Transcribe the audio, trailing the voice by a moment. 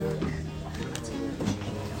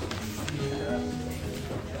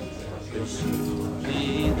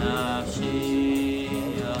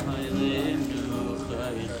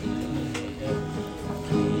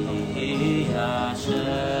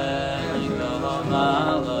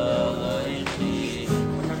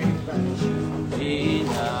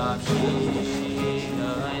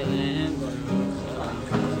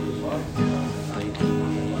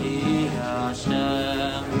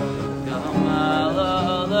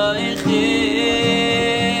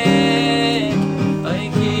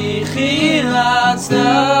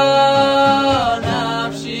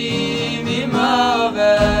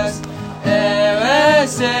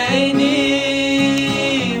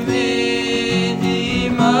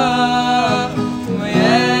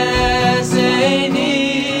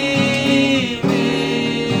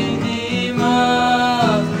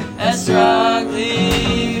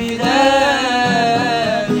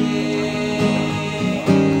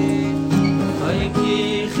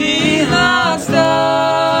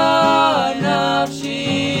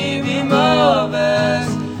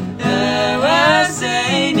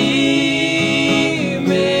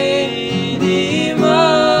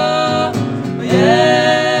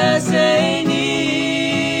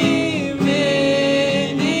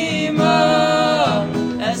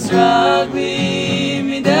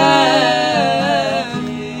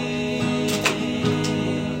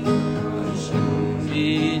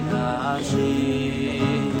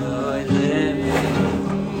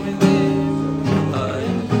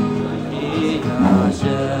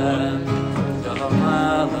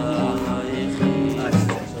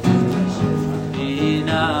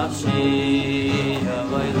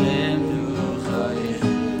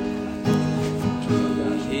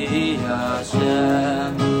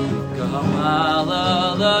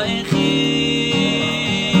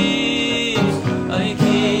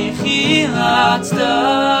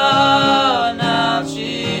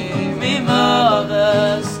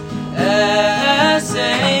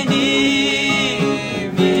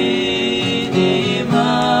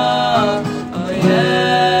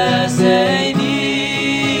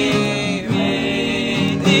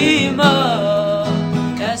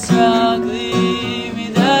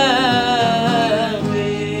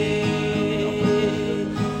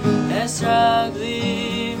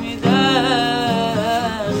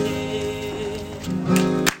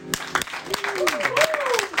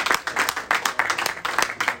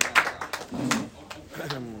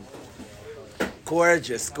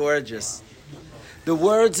Gorgeous, gorgeous. The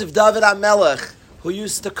words of David HaMelech, who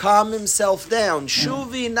used to calm himself down.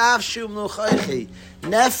 Shuvi nafshu mnuchaychi.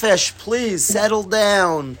 Nefesh, please, settle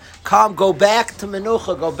down. Calm, go back to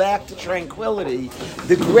menucha, go back to tranquility.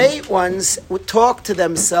 The great ones would talk to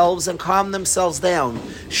themselves and calm themselves down.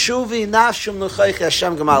 Shuvi nafshu mnuchaychi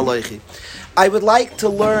Hashem gemaloichi. I would like to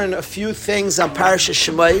learn a few things on Parashat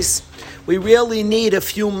Shemais. We really need a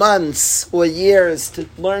few months or years to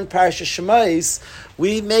learn Parashat Shemais.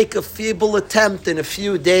 We make a feeble attempt in a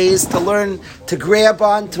few days to learn, to grab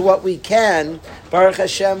on to what we can. Baruch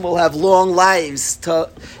Hashem will have long lives to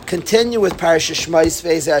continue with Parashat Shemais,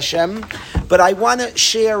 V'ez Hashem. But I want to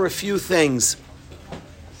share a few things.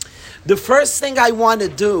 The first thing I want to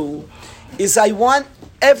do is I want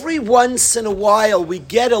every once in a while we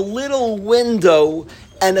get a little window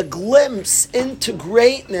and a glimpse into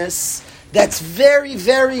greatness that's very,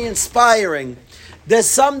 very inspiring.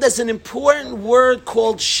 There's an important word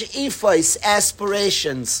called she'ifos,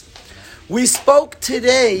 aspirations. We spoke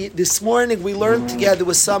today, this morning, we learned together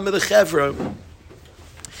with some of the chevra.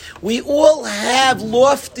 We all have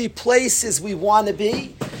lofty places we want to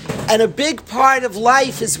be, and a big part of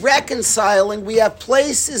life is reconciling. We have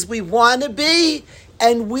places we want to be,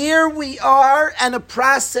 and where we are, and a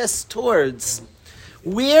process towards.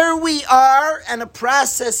 Where we are and a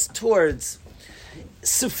process towards.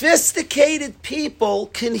 Sophisticated people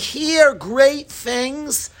can hear great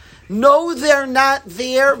things, know they're not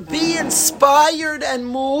there, be inspired and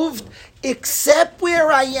moved, accept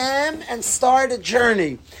where I am and start a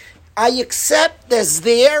journey. I accept there's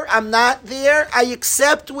there, I'm not there, I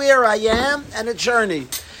accept where I am and a journey.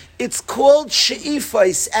 It's called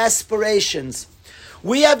she'ifos, aspirations.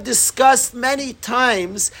 We have discussed many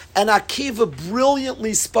times, and Akiva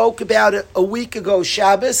brilliantly spoke about it a week ago,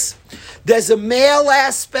 Shabbos. There's a male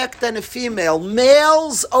aspect and a female.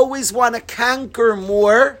 Males always want to conquer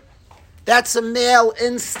more. That's a male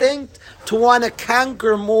instinct, to want to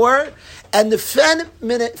conquer more. And the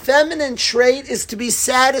feminine trait is to be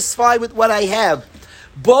satisfied with what I have.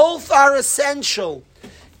 Both are essential.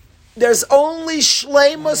 There's only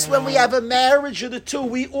shleimus when we have a marriage of the two.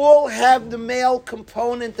 We all have the male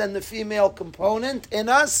component and the female component in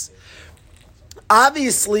us.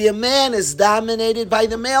 Obviously, a man is dominated by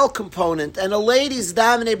the male component, and a lady is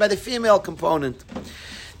dominated by the female component.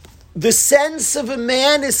 The sense of a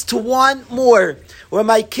man is to want more. When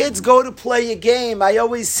my kids go to play a game, I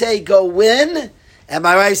always say, go win. And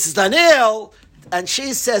my wife says, Daniel, and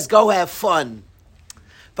she says, go have fun.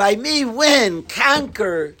 By me, win,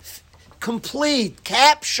 conquer, complete,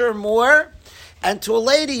 capture more. And to a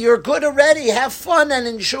lady, you're good already. Have fun and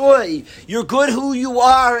enjoy. You're good who you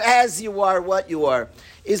are, as you are, what you are.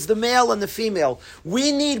 Is the male and the female.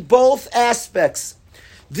 We need both aspects.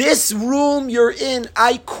 This room you're in,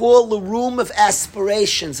 I call the room of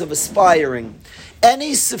aspirations, of aspiring.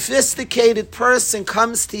 Any sophisticated person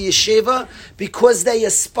comes to yeshiva because they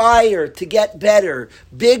aspire to get better,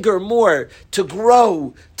 bigger, more, to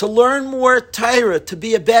grow, to learn more Torah, to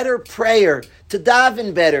be a better prayer, to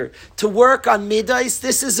daven better, to work on midas.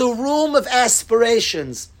 This is a room of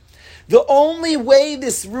aspirations. The only way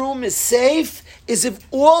this room is safe is if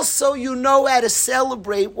also you know how to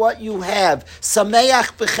celebrate what you have.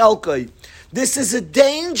 Sameach b'chelkai. This is a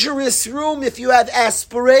dangerous room if you have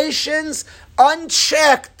aspirations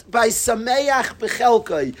unchecked by Sameach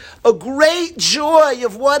b'chelkai. A great joy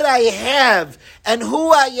of what I have and who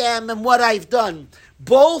I am and what I've done.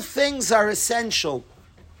 Both things are essential.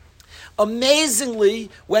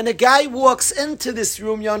 Amazingly, when a guy walks into this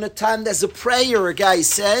room, Yonatan, there's a prayer a guy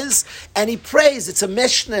says, and he prays. It's a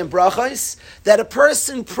Mishnah in Brachos, that a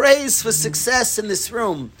person prays for success in this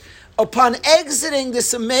room. Upon exiting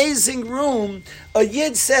this amazing room, a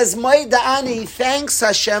Yid says, Maida'ani, thanks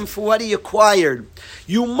Hashem for what he acquired.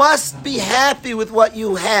 You must be happy with what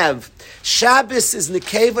you have. Shabbos is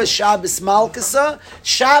Nekeva, Shabbos Malkasa.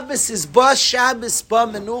 Shabbos is Ba, Shabbos Ba,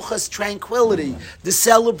 Menuchas, tranquility. The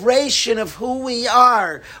celebration of who we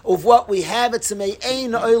are, of what we have. It's a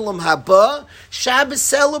Me'ein Olam Haba. Shabbos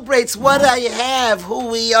celebrates what I have, who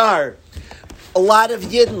we are. A lot of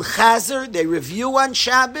Yidden Chazer, they review on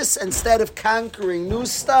Shabbos instead of conquering new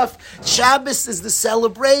stuff. Shabbos is the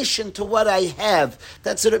celebration to what I have.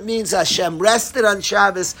 That's what it means Hashem rested on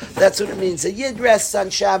Shabbos. That's what it means a Yid rests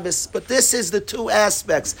on Shabbos. But this is the two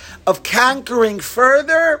aspects of conquering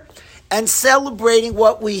further and celebrating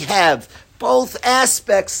what we have. Both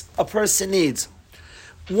aspects a person needs.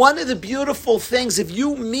 One of the beautiful things, if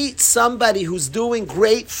you meet somebody who's doing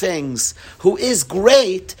great things, who is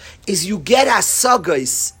great, is you get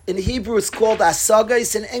asagos. In Hebrew it's called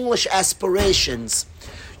asagos, in English aspirations.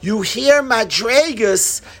 You hear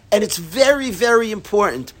madregas, and it's very, very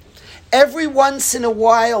important. Every once in a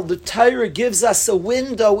while, the Torah gives us a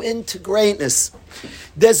window into greatness.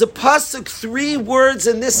 There's a pasuk, 3 words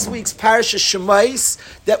in this week's Parashat Shemais,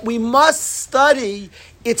 that we must study.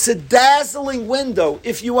 It's a dazzling window.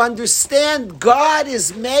 If you understand God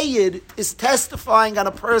is made, is testifying on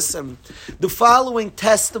a person. The following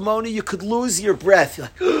testimony, you could lose your breath.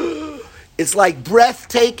 It's like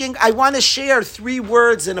breathtaking. I want to share 3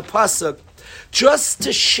 words in a pasuk, just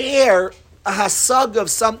to share a hasag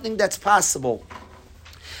of something that's possible.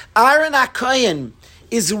 Aaron HaKohen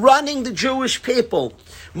is running the Jewish people.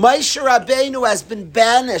 Moshe Rabbeinu has been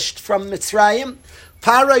banished from Mitzrayim.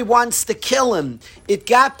 Paroi wants to kill him. It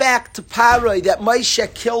got back to Paroi that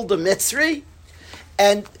Moshe killed a Mitzri,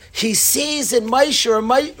 and he sees in Moshe,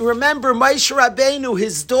 remember Moshe Rabbeinu,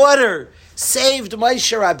 his daughter saved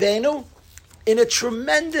Moshe Rabbeinu in a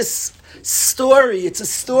tremendous story. It's a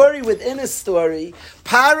story within a story.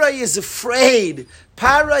 Paroi is afraid.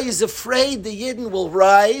 Paroi is afraid the Yidden will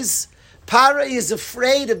rise. Paroi is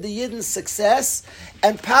afraid of the Yidden's success,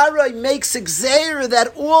 and Paroi makes a gzeira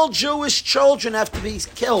that all Jewish children have to be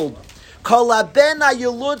killed. Kol haben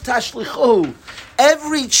hayilud tashlichu.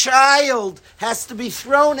 Every child has to be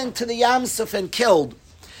thrown into the Yam Suf and killed.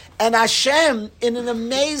 And Hashem, in an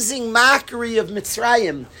amazing mockery of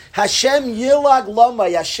Mitzrayim, Hashem yilag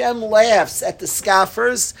lomai, Hashem laughs at the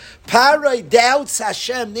scoffers. Paroi doubts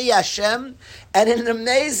Hashem, ni Hashem. And in an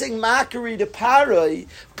amazing mockery to Paroi,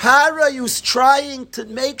 Paroi who's trying to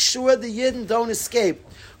make sure the Yidden don't escape,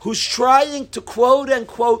 who's trying to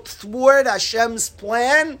quote-unquote thwart Hashem's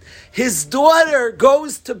plan, his daughter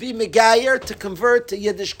goes to be Megayer, to convert to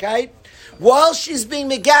Yiddishkeit. While she's being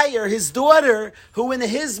Megayer, his daughter, who in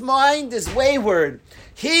his mind is wayward,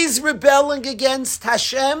 he's rebelling against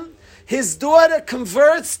Hashem. His daughter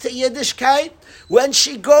converts to Yiddishkeit. When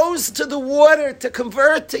she goes to the water to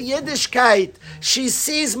convert to Yiddishkeit, she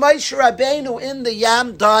sees Moshe Rabbeinu in the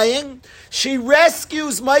Yam dying. She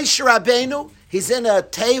rescues Moshe Rabbeinu. He's in a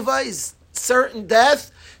teva, he's certain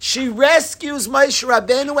death. She rescues Moshe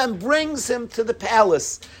Rabbeinu and brings him to the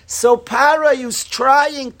palace. So Paroi, who's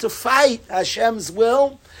trying to fight Hashem's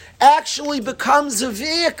will, actually becomes a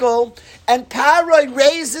vehicle, and Paroi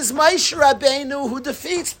raises Moshe Rabbeinu, who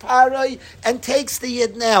defeats Paroi and takes the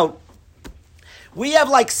Yidden out. We have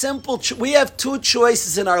we have 2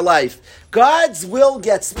 choices in our life. God's will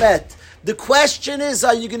gets met. The question is,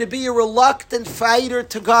 are you going to be a reluctant fighter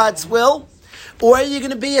to God's will? Or are you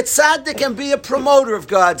going to be a tzaddik and be a promoter of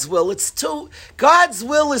God's will? God's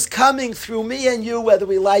will is coming through me and you, whether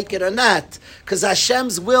we like it or not, because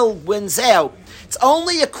Hashem's will wins out. It's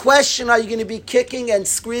only a question, are you going to be kicking and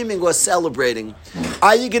screaming or celebrating?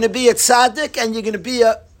 Are you going to be a tzaddik and you're going to be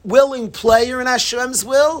a willing player in Hashem's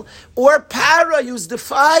will? Or Paroi, who's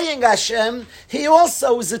defying Hashem, he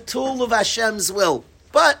also is a tool of Hashem's will.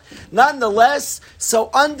 But nonetheless, so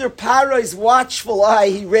under Paro's watchful eye,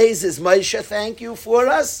 he raises Moshe, thank you for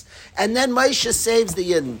us, and then Moshe saves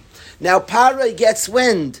the Yidden. Now Paro gets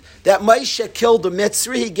wind that Moshe killed a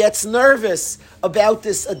Mitzri. He gets nervous about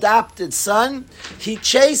this adopted son. He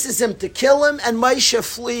chases him to kill him, and Moshe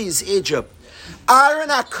flees Egypt. Aaron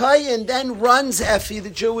HaKohen then runs after the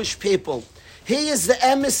Jewish people. He is the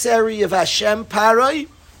emissary of Hashem, Paro,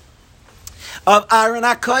 of Aaron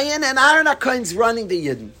HaKohen, and Aaron HaKohen's running the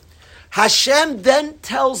Yidden. Hashem then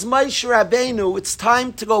tells Moshe Rabbeinu, it's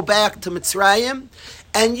time to go back to Mitzrayim,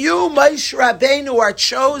 and you, Moshe Rabbeinu, are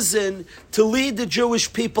chosen to lead the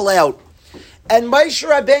Jewish people out. And Moshe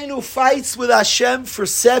Rabbeinu fights with Hashem for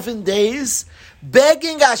 7 days,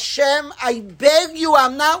 begging Hashem, I beg you,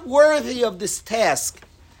 I'm not worthy of this task.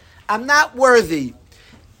 I'm not worthy.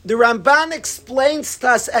 The Ramban explains to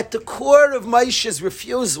us at the core of Moshe's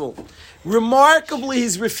refusal. Remarkably,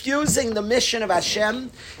 he's refusing the mission of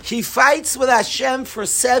Hashem. He fights with Hashem for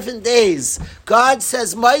 7 days. God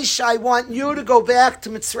says, Moshe, I want you to go back to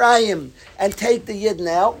Mitzrayim and take the Yidden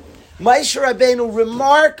out. Moshe Rabbeinu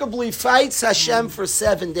remarkably fights Hashem for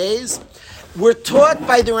 7 days. We're taught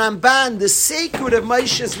by the Ramban the secret of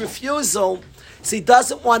Moshe's refusal is he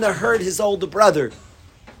doesn't want to hurt his older brother.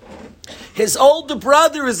 His older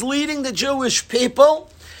brother is leading the Jewish people,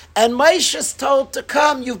 and Moshe is told to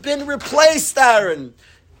come. You've been replaced, Aaron.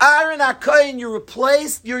 Aaron HaKohen, you're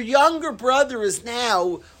replaced. Your younger brother is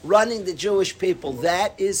now running the Jewish people.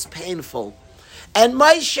 That is painful. And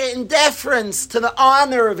Moshe, in deference to the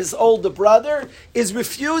honor of his older brother, is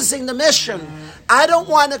refusing the mission. I don't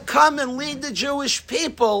want to come and lead the Jewish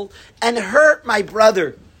people and hurt my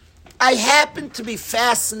brother. I happen to be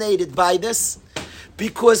fascinated by this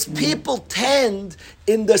because people tend,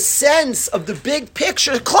 in the sense of the big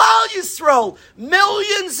picture, Klal Yisrael,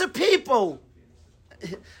 millions of people.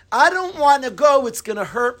 I don't want to go, it's going to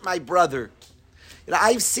hurt my brother.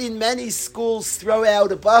 I've seen many schools throw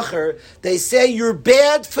out a bacher. They say, you're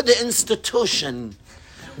bad for the institution.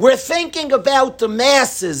 We're thinking about the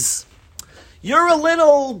masses. You're a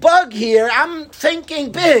little bug here. I'm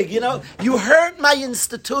thinking big, You hurt my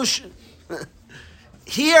institution.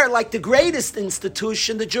 Here, like the greatest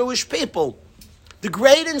institution, the Jewish people. The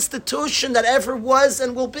great institution that ever was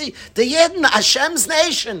and will be. The Yidden, Hashem's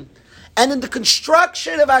nation. And in the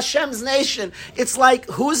construction of Hashem's nation, it's like,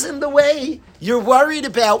 who's in the way? You're worried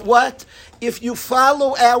about what? If you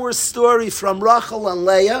follow our story from Rachel and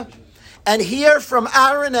Leah, and hear from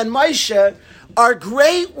Aaron and Moshe, our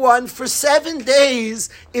great one for 7 days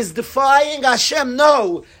is defying Hashem.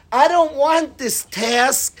 No, I don't want this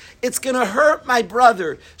task. It's going to hurt my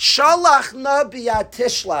brother. Shalach na biyat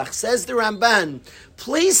tishlach, says the Ramban.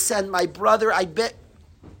 Please send my brother,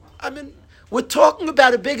 we're talking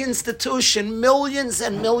about a big institution, millions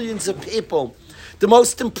and millions of people. The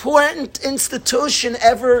most important institution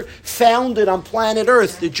ever founded on planet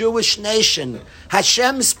Earth, the Jewish nation,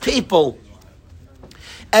 Hashem's people.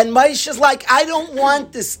 And Moshe's like, I don't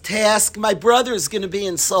want this task. My brother is going to be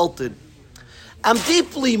insulted. I'm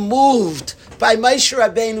deeply moved by Moshe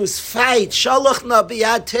Rabbeinu's fight. Shalach na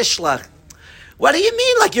biyad tishlach. What do you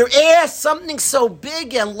mean? Like your ass, something so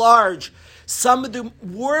big and large. Some of the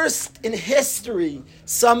worst in history,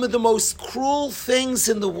 some of the most cruel things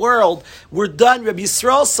in the world were done. Rabbi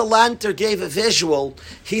Yisrael Salanter gave a visual.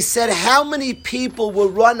 He said, how many people were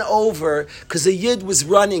run over because a Yid was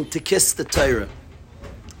running to kiss the Torah?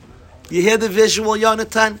 You hear the visual,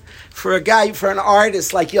 Yonatan? For an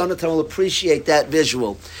artist like Yonatan will appreciate that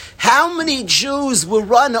visual. How many Jews were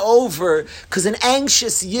run over because an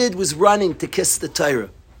anxious Yid was running to kiss the Torah?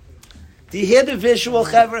 Do you hear the visual,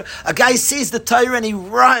 Chaver? A guy sees the Torah and he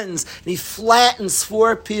runs and he flattens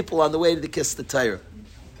 4 people on the way to kiss the Torah.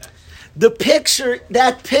 That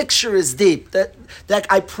picture is deep. That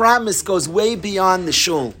I promise goes way beyond the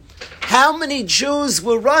shul. How many Jews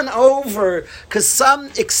will run over because some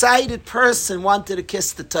excited person wanted to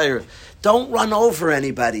kiss the Torah? Don't run over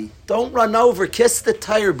anybody. Don't run over, kiss the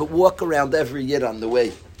Torah, but walk around every Yid on the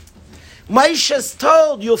way. Moshe's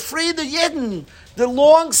told, you'll free the Yidden, the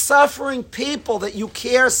long-suffering people that you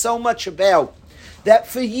care so much about, that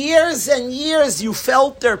for years and years you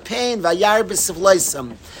felt their pain, vayar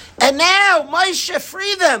b'sivleisam. And now, Moshe,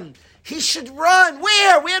 free them. He should run.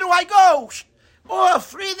 Where? Where do I go? Oh,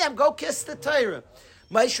 free them. Go kiss the Torah.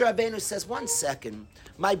 Moshe Rabbeinu says, 1 second.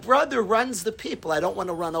 My brother runs the people. I don't want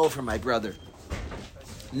to run over my brother.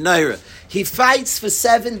 Naira. He fights for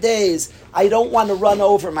 7 days. I don't want to run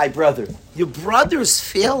over my brother. Your brother's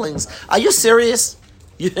feelings. Are you serious?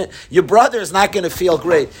 Your brother is not going to feel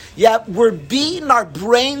great. Yeah, we're beating our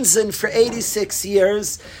brains in for 86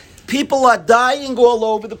 years. People are dying all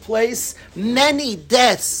over the place. Many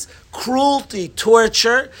deaths, cruelty,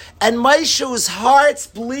 torture. And Moshe, whose heart's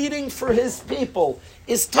bleeding for his people,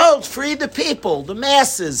 is told, free the people, the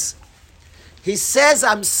masses. He says,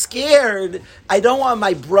 I'm scared. I don't want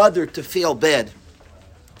my brother to feel bad.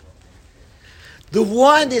 The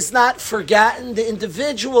one is not forgotten. The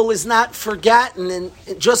individual is not forgotten. And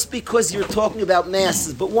just because you're talking about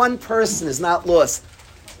masses, but one person is not lost.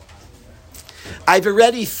 I've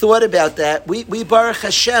already thought about that. We Baruch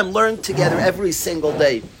Hashem, learn together every single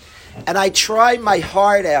day. And I try my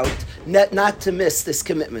heart out not to miss this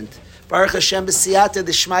commitment. Baruch Hashem, b'siyata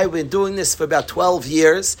d'shmai, we've been doing this for about 12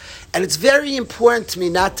 years. And it's very important to me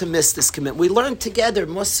not to miss this commitment. We learn together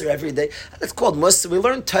Musar every day. It's called Musar. We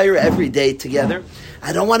learn Torah every day together.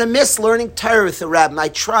 I don't want to miss learning Torah with the Rabbin. I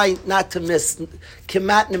try not to miss,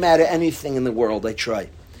 no matter anything in the world, I try.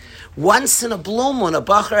 Once in a blue moon, a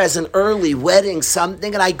bacher has an early wedding,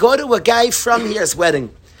 something, and I go to a guy from here's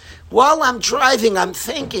wedding. While I'm driving, I'm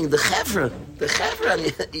thinking, the chevra,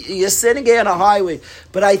 you're sitting here on a highway,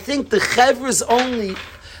 but I think the chevra's only,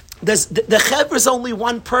 the chevra's only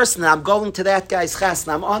one person, and I'm going to that guy's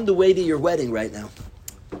chasna. I'm on the way to your wedding right now.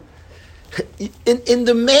 In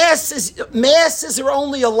the masses are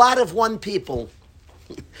only a lot of one people.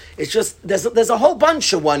 It's just, there's a whole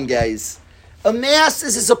bunch of one guys. A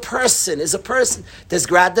masses is a person. There's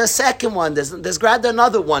grad a second one. There's grad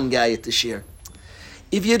another one guy at the shir.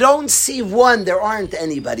 If you don't see one, there aren't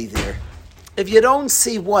anybody there. If you don't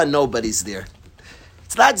see one, nobody's there.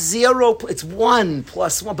 It's not 0, it's 1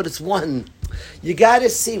 plus 1, but it's 1. You got to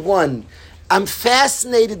see one. I'm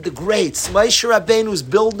fascinated, the greats. Moshe Rabbeinu's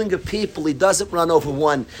building a people. He doesn't run over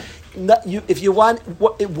one. If you want,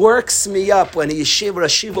 it works me up when a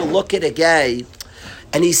yeshiva look at a guy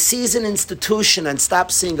and he sees an institution and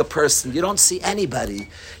stops seeing a person. You don't see anybody.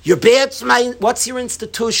 You're bad for what's your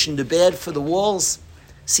institution? You're bad for the walls?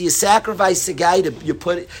 So you sacrifice a guy you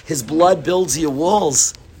put his blood builds your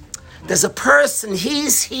walls. There's a person,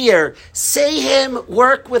 he's here. Say him,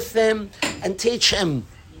 work with him, and teach him.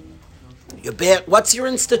 You're bad. What's your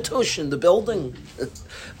institution? The building.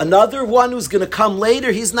 Another one who's going to come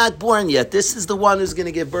later, he's not born yet. This is the one who's going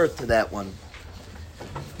to give birth to that one.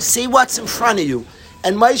 See what's in front of you.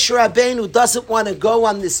 And Moshe Rabbeinu doesn't want to go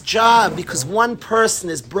on this job because one person,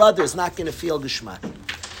 his brother, is not going to feel geschmack.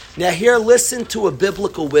 Now here, listen to a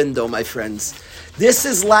biblical window, my friends. This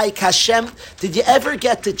is like Hashem. Did you ever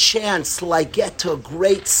get the chance to get to a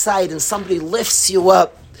great site and somebody lifts you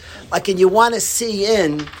up, and you want to see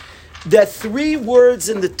in? There are 3 words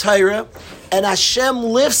in the Torah, and Hashem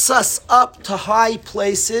lifts us up to high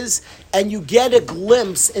places, and you get a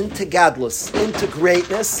glimpse into Gadlus, into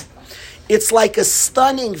greatness. It's like a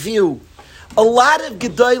stunning view. A lot of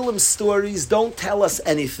Gedolim stories don't tell us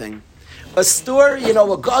anything. A story, a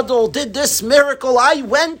Gadol did this miracle, I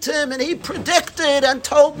went to him and he predicted and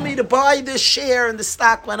told me to buy this share and the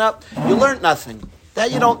stock went up. You learned nothing.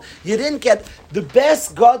 That you didn't get. The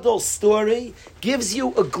best Gadol story gives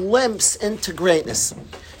you a glimpse into greatness.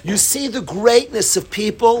 You see the greatness of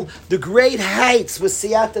people, the great heights with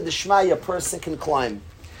Siyata D'Shmaya a person can climb.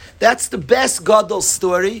 That's the best Gadol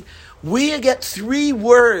story. We get 3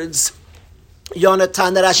 words,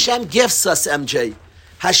 Yonatan, that Hashem gifts us, MJ.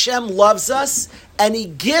 Hashem loves us, and He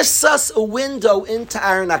gifts us a window into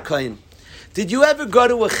Aron HaKohen. Did you ever go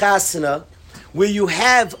to a chasana where you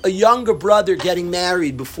have a younger brother getting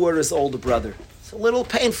married before his older brother? It's a little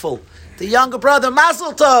painful. The younger brother,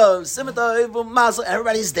 Mazel Tov, Simcha Tov, Mazel,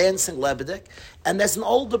 everybody's dancing Lebedik, and there's an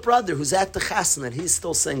older brother who's at the chasana, and he's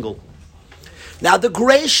still single. Now, the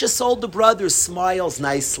gracious older brother smiles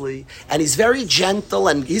nicely, and he's very gentle,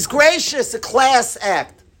 and he's gracious, a class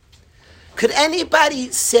act. Could anybody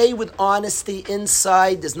say with honesty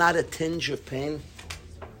inside there's not a tinge of pain?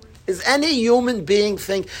 Is any human being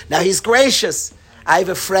think, now he's gracious. I have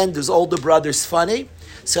a friend whose older brother's funny,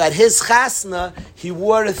 so at his chasna, he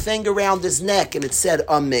wore a thing around his neck, and it said,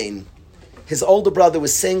 Amen. His older brother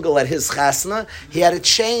was single at his chasna, he had a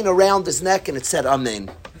chain around his neck, and it said, Amen.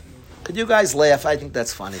 Could you guys laugh? I think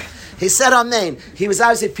that's funny. He said Amen. He was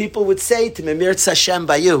obviously, people would say to me, Mirtz Hashem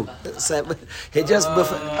Bayu. So he just,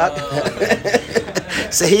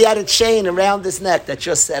 so he had a chain around his neck that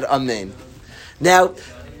just said Amen. Now,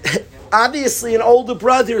 obviously an older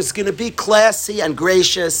brother is going to be classy and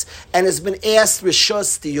gracious and has been asked,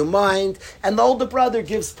 Rishus, do you mind? And the older brother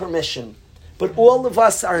gives permission. But all of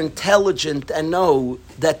us are intelligent and know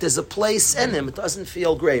that there's a place in him. It doesn't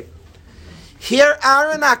feel great. Here,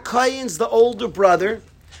 Aron HaKohen's the older brother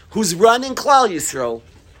who's running Klal Yisrael.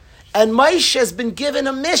 And Moshe has been given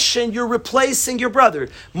a mission. You're replacing your brother.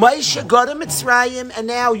 Moshe got to Mitzrayim, and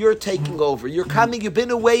now you're taking over. You're coming. You've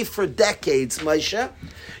been away for decades, Moshe.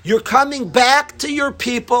 You're coming back to your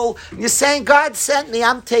people. You're saying, God sent me.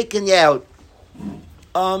 I'm taking you out.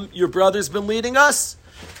 Your brother's been leading us.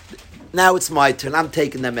 Now it's my turn. I'm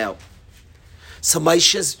taking them out. So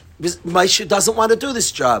Moshe doesn't want to do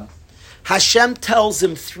this job. Hashem tells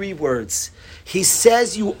him 3 words. He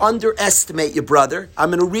says you underestimate your brother. I'm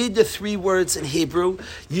going to read the 3 words in Hebrew.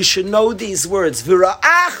 You should know these words.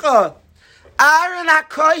 V'ra'acha. Aaron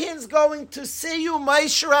HaKohen's going to see you,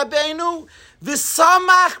 Moshe Rabbeinu.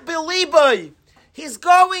 V'samach b'libai. He's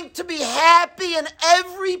going to be happy in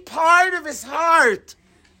every part of his heart.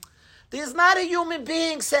 There's not a human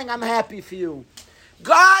being saying, I'm happy for you.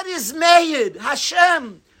 God is Meyed,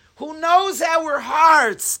 Hashem, who knows our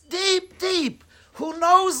hearts, deep, deep, who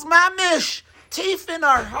knows Mamish, deep in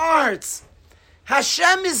our hearts.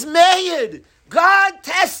 Hashem is Meyed. God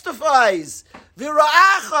testifies.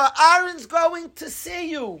 V'ra'acha, Aaron's going to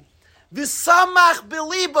see you. V'samach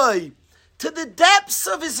b'libai. To the depths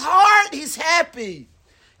of his heart, he's happy.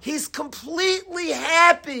 He's completely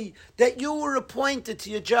happy that you were appointed to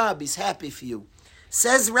your job. He's happy for you.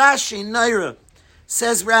 Says Rashi, Naira.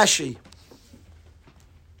 Says Rashi.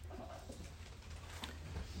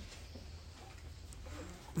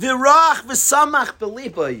 V'rach v'samach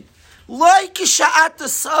b'libai. Like sha'at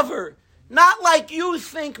savar. Not like you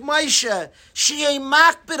think, Moshe. She'ei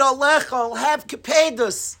makbid alecha. I'll have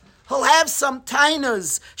kepedas. He'll have some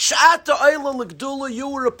tainas. Sha'ata oila l'gdula. You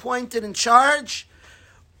were appointed in charge.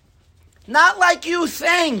 Not like you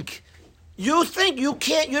think. You think you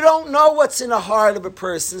can't, you don't know what's in the heart of a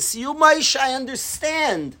person. So you, Moshe, I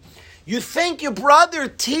understand. You think your brother,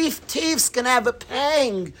 Tif's going to have a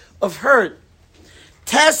pang of hurt.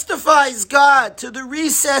 Testifies God to the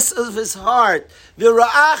recess of his heart.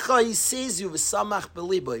 V'ra'acha, he sees you, v'samach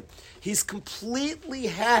b'libai. He's completely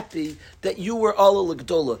happy that you were Ola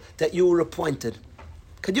L'Gdola, that you were appointed.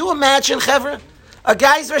 Could you imagine, Chevra? A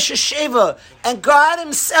guy's Rosh Hashiva, and God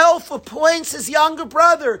himself appoints his younger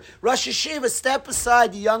brother. Rosh Hashiva, step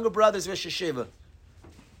aside, the younger brother's Rosh Hashiva.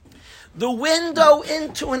 The window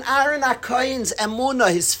into an Aaron HaKohen's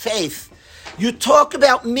emunah, his faith. You talk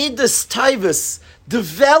about midas tivus,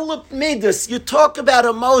 develop midas. You talk about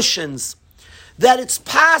emotions. That it's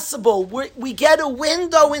possible. We get a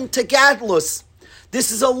window into Gadlus.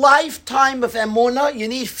 This is a lifetime of emunah. You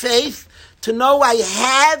need faith to know I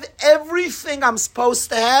have everything I'm supposed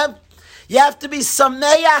to have. You have to be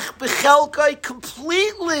sameach b'chelkai,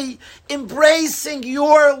 completely embracing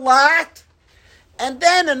your lot. And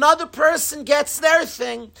then another person gets their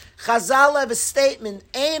thing. Chazal have a statement,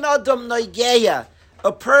 Ein adam noigeya.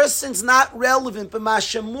 A person's not relevant for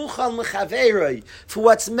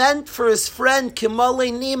what's meant for his friend,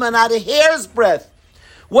 Kimole Nima, not a hair's breadth.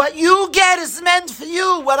 What you get is meant for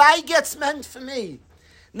you. What I get's meant for me.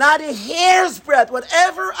 Not a hair's breadth.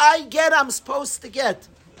 Whatever I get, I'm supposed to get.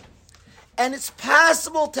 And it's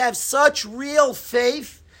possible to have such real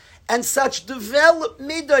faith and such developed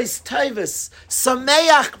midas tivus,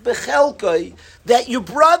 sameach bechelkoi, that your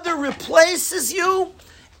brother replaces you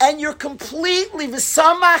and you're completely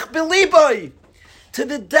v'samach b'libai. To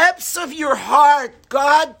the depths of your heart,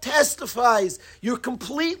 God testifies you're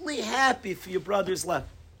completely happy for your brother's life.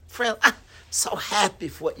 Friend, I'm so happy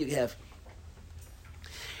for what you have.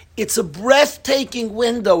 It's a breathtaking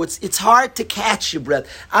window. It's hard to catch your breath.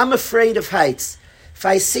 I'm afraid of heights. If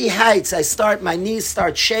I see heights, my knees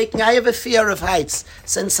start shaking. I have a fear of heights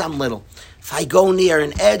since I'm little. If I go near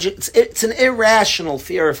an edge, it's an irrational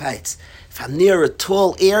fear of heights. If I'm near a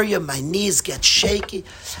tall area, my knees get shaky.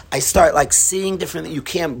 I start seeing different, you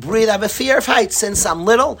can't breathe. I have a fear of heights since I'm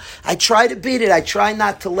little. I try to beat it. I try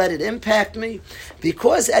not to let it impact me.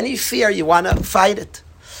 Because any fear, you want to fight it.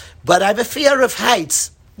 But I have a fear of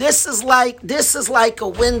heights. This is like a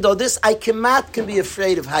window. I can be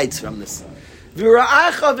afraid of heights from this.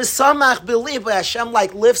 Hashem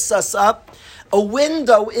lifts us up, a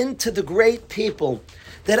window into the great people.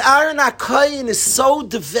 That Aaron HaKohen is so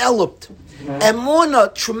developed.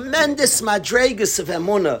 Emunah, tremendous madregas of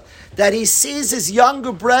Emunah, that he sees his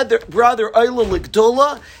younger brother Oila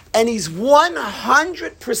L'Gdola, and he's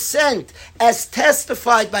 100%, as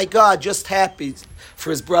testified by God, just happy for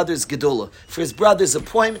his brother's Gedula, for his brother's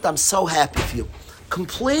appointment. I'm so happy for you.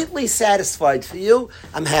 Completely satisfied for you.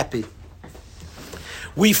 I'm happy.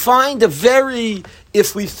 We find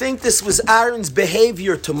if we think this was Aaron's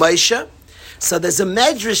behavior to Moshe, so there's a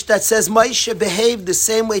medrash that says Moshe behaved the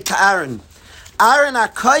same way to Aaron. Aaron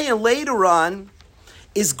HaKohen later on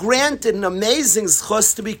is granted an amazing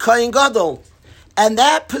zchus to be Kohen Gadol. And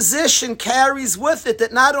that position carries with it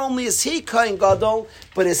that not only is he Kohen Gadol,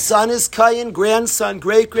 but his son is Kohen, grandson,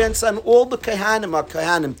 great-grandson, all the Kohanim are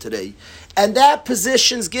Kohanim today. And that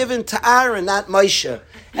position's given to Aaron, not Moshe.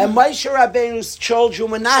 And Moshe Rabbeinu's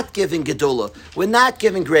children were not given Gedulah, were not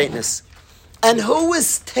given greatness. And who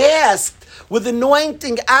was tasked with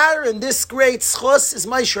anointing Aaron, this great schos, is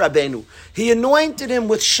Moshe Rabbeinu. He anointed him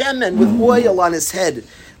with shemen, with oil on his head.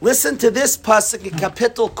 Listen to this pasuk in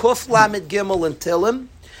Kapitel Kuf Lamed Gimel in Tilim.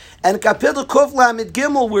 And Kapitel Kuf Lamed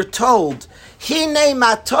Gimel we're told, Hine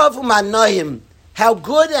matov u'manoyim, how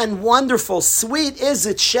good and wonderful, sweet is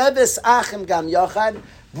it, Sheves Achim Gam Yochad,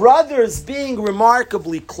 brothers being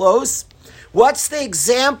remarkably close. What's the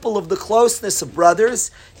example of the closeness of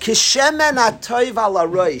brothers? Kishemen atoiv al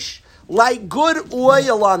harosh, like good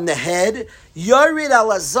oil on the head, yorid al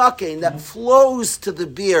hazaken, that flows to the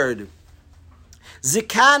beard.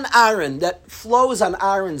 Zikan Aaron, that flows on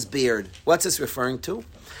Aaron's beard. What's this referring to?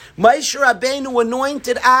 Moshe Rabbeinu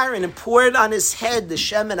anointed Aaron and poured on his head the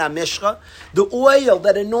shemen hamishcha, the oil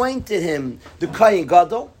that anointed him, the Kohen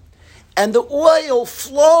Gadol, and the oil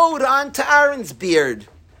flowed onto Aaron's beard.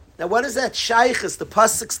 Now, what is that shaykhus? The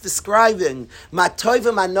pasuk's describing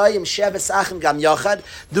matoivim anoyim sheves achim gam yochad,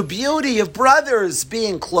 the beauty of brothers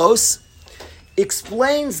being close.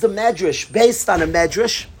 Explains the medrash based on a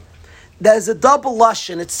medrash. There's a double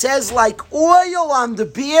lashon. It says like oil on the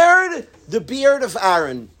beard of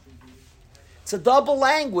Aaron. It's a double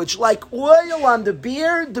language, like oil on the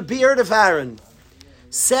beard of Aaron.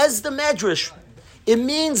 Says the medrash, it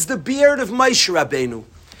means the beard of Moshe Rabbeinu.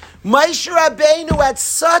 Moshe Rabbeinu had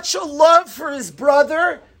such a love for his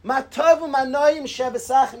brother, Matavu Manoyim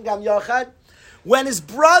Shebesachim Gam Yochad, when his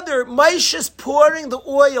brother, Moshe's pouring the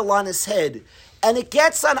oil on his head, and it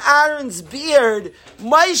gets on Aaron's beard,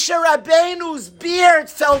 Moshe Rabbeinu's beard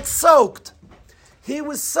felt soaked. He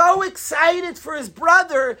was so excited for his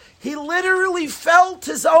brother, he literally felt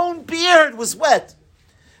his own beard was wet.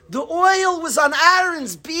 The oil was on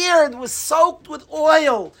Aaron's beard, was soaked with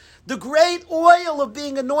oil. The great oil of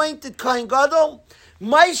being anointed Kohen Gadol.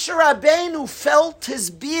 Moshe Rabbeinu felt his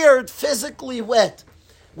beard physically wet.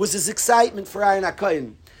 Was his excitement for Aaron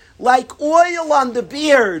HaKohen. Like oil on the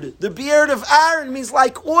beard of Aaron means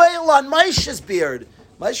like oil on Moshe's beard.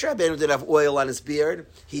 Moshe Rabbeinu didn't have oil on his beard.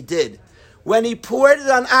 He did. When he poured it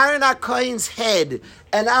on Aaron HaKohen's head,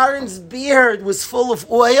 and Aaron's beard was full of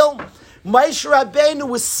oil, Moshe Rabbeinu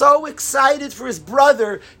was so excited for his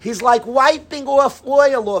brother, he's like wiping off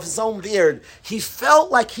oil off his own beard. He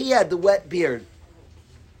felt like he had the wet beard.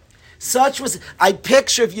 Such was, I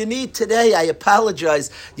picture, if you need today, I apologize.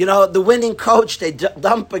 You know, the winning coach, they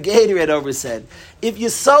dump a Gatorade over his head. If you're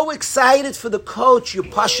so excited for the coach, your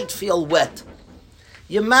pashut feel wet.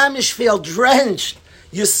 Your mamish feel drenched.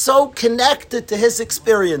 You're so connected to his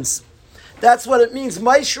experience. That's what it means.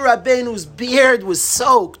 Moshe Rabbeinu's beard was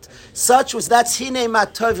soaked. Such was, that's Hinei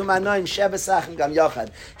Matovim Anoim Shebesachim Gam Yochad.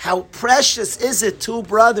 How precious is it, two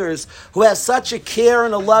brothers who have such a care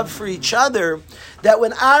and a love for each other, that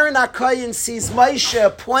when Aaron HaKohen sees Moshe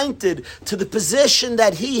appointed to the position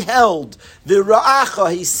that he held, the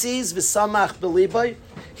Ra'acha, he sees V'samach B'liboy,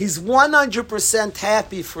 he's 100%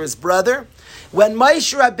 happy for his brother. When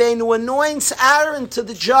Moshe Rabbeinu anoints Aaron to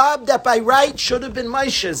the job that by right should have been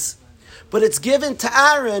Moshe's, but it's given to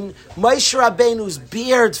Aaron, Moshe Rabbeinu's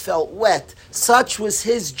beard felt wet. Such was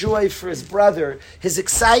his joy for his brother, his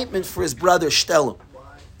excitement for his brother Shtelem.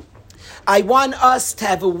 I want us to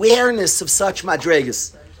have awareness of such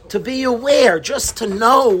madregas, to be aware, just to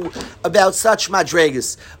know about such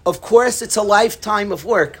madregas. Of course, it's a lifetime of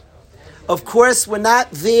work. Of course, we're not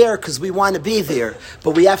there because we want to be there,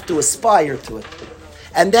 but we have to aspire to it.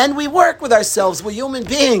 And then we work with ourselves. We're human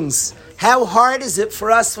beings. How hard is it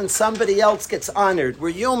for us when somebody else gets honored?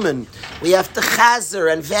 We're human. We have to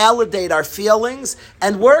chazer and validate our feelings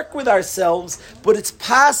and work with ourselves, but it's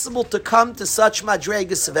possible to come to such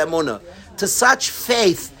madregas of emunah, to such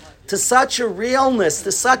faith, to such a realness,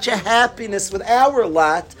 to such a happiness with our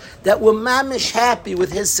lot, that we're mamish happy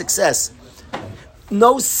with his success.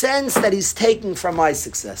 No sense that he's taking from my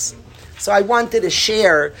success. So I wanted to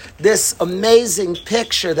share this amazing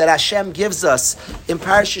picture that Hashem gives us in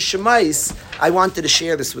Parashat Shemais. I wanted to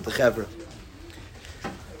share this with the Chevra.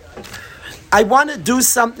 I want to do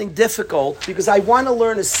something difficult because I want to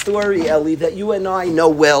learn a story, Eli, that you and I know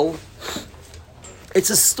well.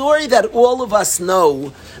 It's a story that all of us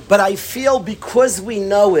know, but I feel because we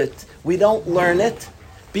know it, we don't learn it.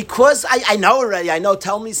 Because I know already, I know,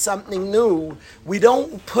 tell me something new, we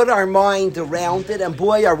don't put our mind around it, and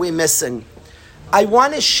boy, are we missing. I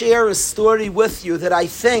want to share a story with you that I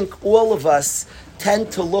think all of us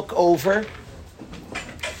tend to look over.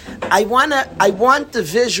 I want the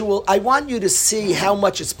visual. I want you to see how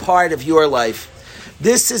much it's part of your life.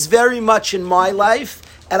 This is very much in my life,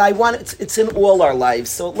 and I want it's in all our lives.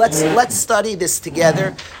 So let's study this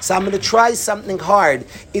together. So I'm going to try something hard.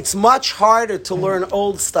 It's much harder to learn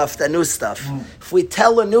old stuff than new stuff. If we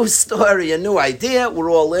tell a new story, a new idea, we're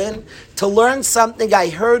all in. To learn something I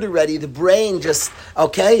heard already, the brain just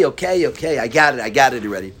okay. I got it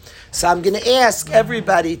already. So I'm going to ask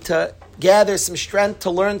everybody to gather some strength to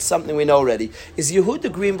learn something we know already. Is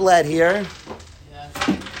Yehuda Greenblatt here?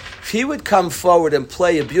 If he would come forward and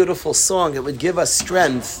play a beautiful song, it would give us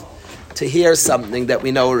strength to hear something that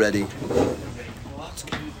we know already.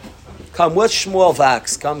 Come, what's Shmuel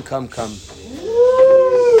Vax? Come.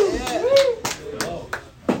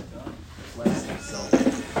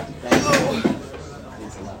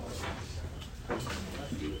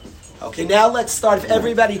 Okay, now let's start. If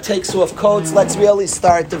everybody takes off coats, let's really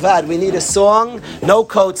start the VAD. We need a song. No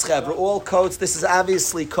coats, Chevra. All coats. This is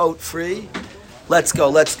obviously coat-free. Let's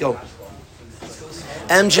go.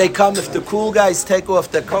 MJ, come. If the cool guys take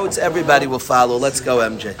off their coats, everybody will follow. Let's go,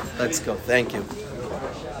 MJ. Let's go. Thank you.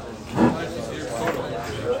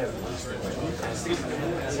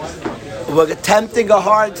 We're attempting a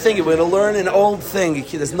hard thing. We're going to learn an old thing.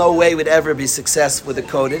 There's no way we'd ever be successful with the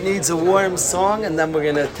code. It needs a warm song, and then we're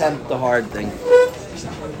going to attempt the hard thing.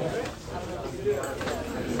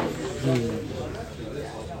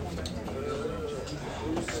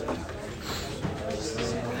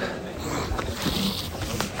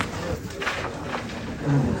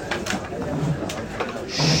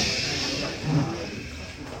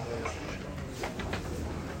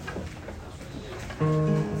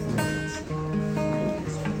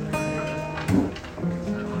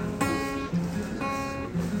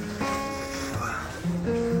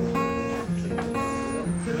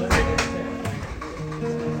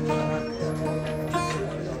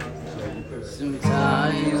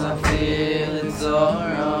 Sometimes I feel it's so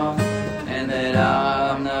wrong, and that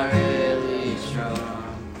I'm not really strong.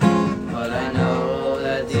 But I know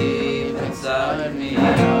that deep inside me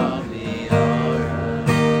I'll be alright.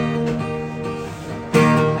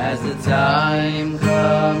 As the time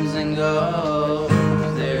comes and goes,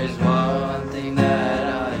 there's one thing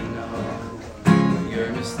that I know: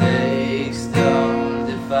 your mistakes don't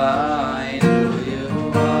define who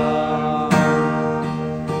you are.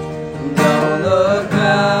 Don't look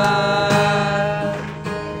back,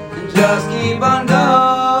 and just keep on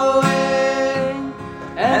going,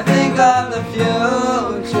 and think of the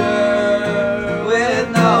future with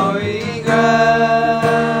no regrets.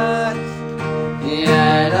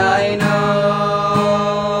 Yet I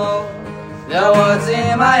know that what's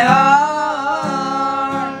in my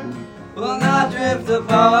heart will not drift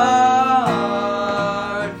apart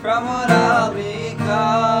from what I'll become.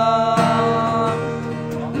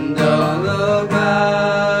 Don't look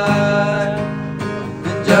back,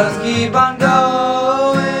 and just keep on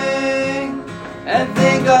going, and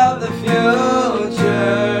think of the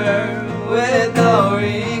future with no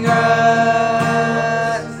regrets.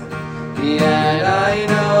 Yet I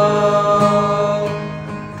know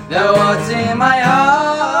that what's in my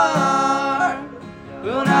heart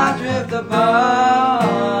will not drift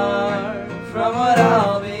apart from what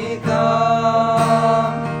I'll become.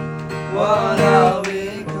 What I'll become.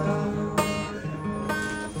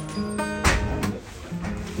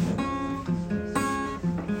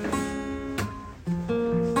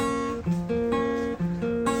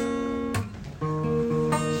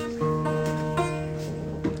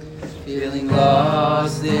 Feeling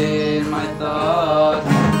lost in my thoughts,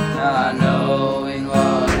 not knowing what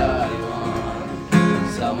I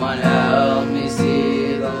want. Someone help me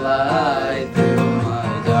see the light through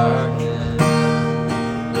my darkness.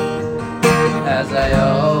 As I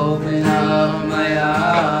open up my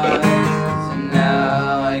eyes, and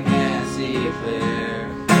now I can't see clear.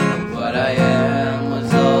 What I am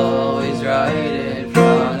was always right in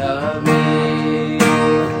front of me.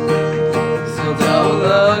 So don't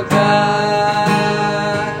look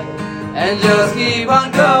back, and just keep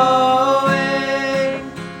on going,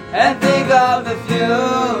 and think of the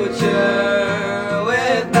future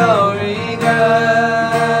with no regrets.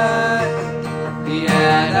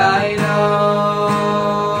 Yet I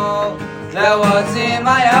know that what's in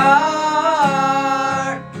my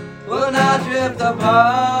heart will not drift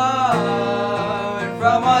apart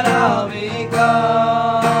from what I'll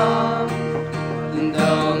become. And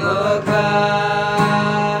don't look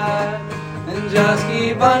back, and just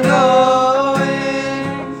keep on going,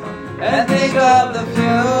 and think of the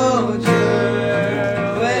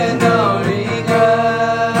future with no regrets.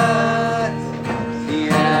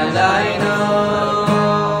 And I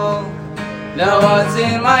know that what's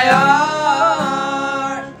in my heart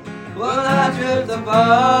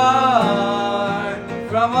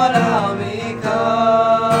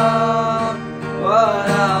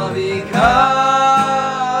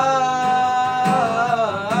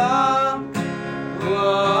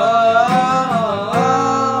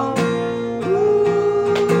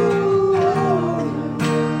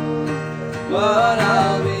what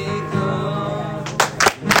I'll become.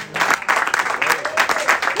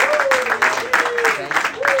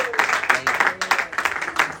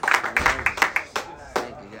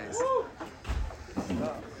 Thank you, guys.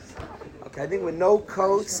 Okay, I think with no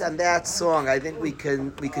coats and that song, I think we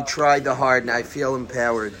could try the hard, and I feel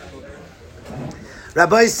empowered.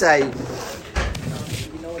 Rabbi say,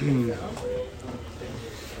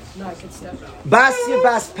 Basya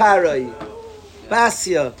Bas Paroi,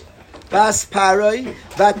 Basya Bas Paroi,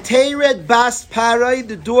 Vatered Bas Paroi,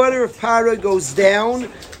 the daughter of Paroi goes down,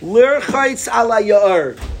 Lirchaitz ala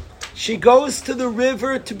Ya'ar. She goes to the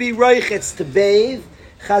river to be reichitz, to bathe.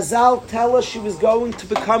 Chazal tell us she was going to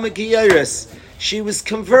become a Geiris. She was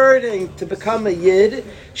converting to become a Yid.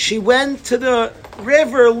 She went to the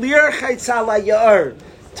river Lirchaitz ala Ya'ar,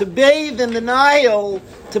 to bathe in the Nile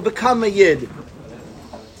to become a Yid.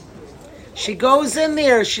 She goes in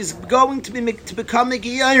there. She's going to become a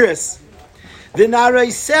Geiris.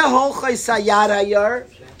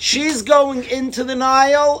 She's going into the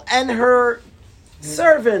Nile, and her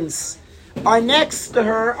servants are next to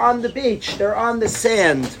her on the beach. They're on the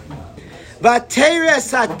sand.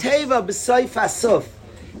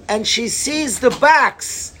 And she sees the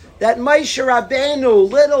box that Moshe Rabbeinu,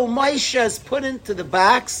 little Moshe, has put into the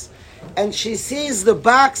box. And she sees the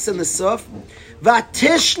box in the suf.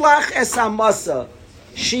 Vatishlach es amasa.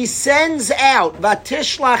 She sends out.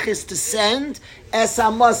 Vatishlach is to send. Es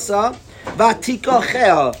amasa.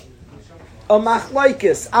 Vatikochea. A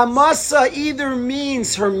machlokes. Amasa either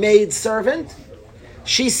means her maidservant.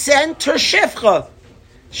 She sent her shifcha.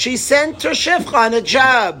 She sent her shifcha on a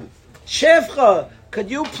job. Shifcha, could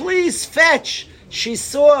you please fetch? She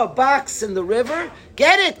saw a box in the river.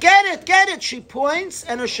 Get it, get it, get it. She points,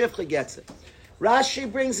 and her shifcha gets it.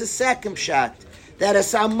 Rashi brings a second shot, that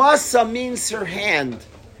as amasa means her hand.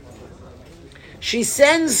 She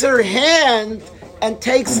sends her hand and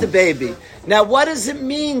takes the baby. Now, what does it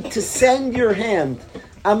mean to send your hand?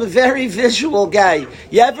 I'm a very visual guy.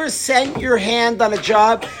 You ever sent your hand on a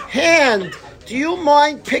job? Hand, do you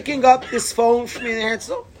mind picking up this phone for me,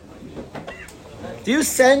 Hansel? Do you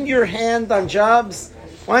send your hand on jobs?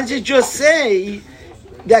 Why don't you just say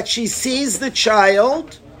that she sees the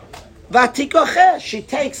child, vatikocheh, she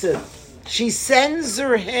takes it. She sends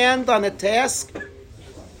her hand on a task.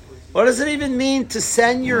 What does it even mean to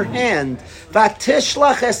send your hand?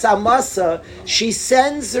 Vatishlach es amasa, she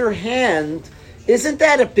sends her hand. Isn't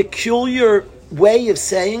that a peculiar way of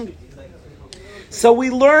saying? So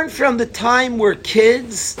we learn from the time we're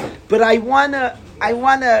kids, but I wanna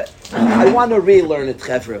relearn it,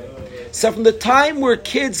 Chevra. So from the time we're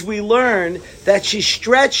kids, we learn that she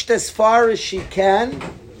stretched as far as she can.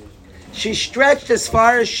 She stretched as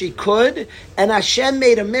far as she could, and Hashem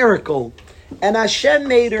made a miracle. And Hashem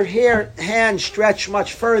made her hand stretch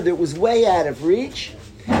much further. It was way out of reach.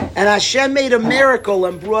 And Hashem made a miracle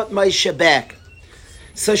and brought Moshe back.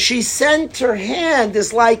 So she sent her hand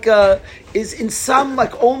is in some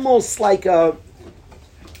almost like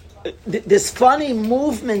this funny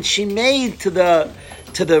movement she made to the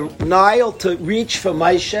Nile to reach for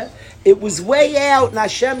Moshe. It was way out, and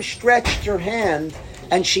Hashem stretched her hand,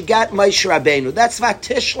 and she got Moshe Rabbeinu. That's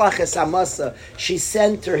Vatishlach es amasa. She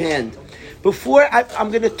sent her hand. Before I'm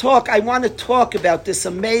going to talk, I want to talk about this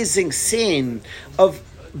amazing scene of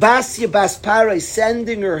Basya Bas Paroi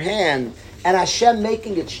sending her hand and Hashem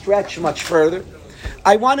making it stretch much further.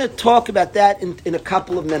 I want to talk about that in a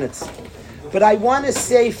couple of minutes. But I want to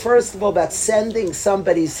say, first of all, about sending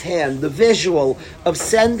somebody's hand, the visual of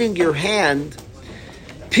sending your hand.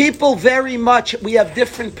 People we have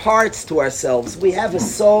different parts to ourselves. We have a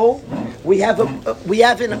soul, we have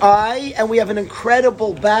an eye, and we have an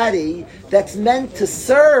incredible body that's meant to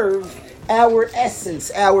serve our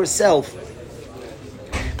essence, our self.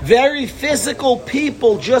 Very physical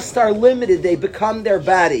people just are limited. They become their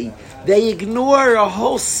body. They ignore a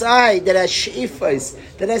whole side that has sheifas,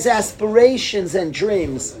 that has aspirations and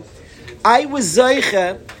dreams. I was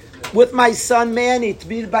zeicha with my son Manny to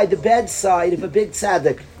be by the bedside of a big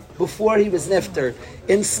tzaddik before he was nifter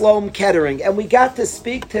in Sloan Kettering, and we got to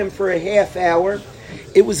speak to him for a half hour.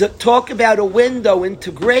 It was a talk about a window into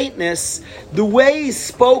greatness. The way he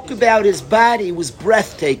spoke about his body was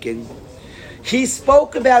breathtaking. He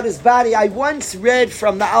spoke about his body. I once read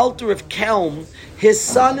from the Alter of Kelm, his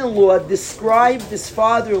son-in-law described his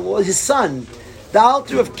father-in-law, his son, the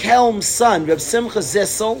Alter of Kelm's son, Reb Simcha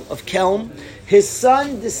Zissel of Kelm. His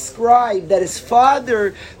son described that his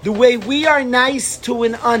father, the way we are nice to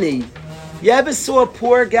an ani. You ever saw a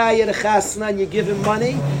poor guy at a chasna and you give him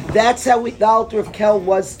money? That's how the Alter of Kelm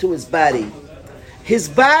was to his body. His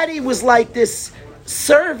body was like this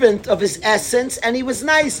servant of his essence, and he was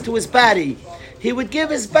nice to his body. He would give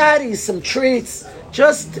his body some treats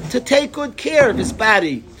just to take good care of his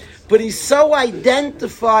body. But he's so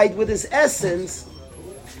identified with his essence.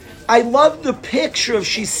 I love the picture of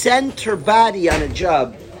she sent her body on a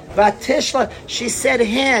job. Vatishla, she said,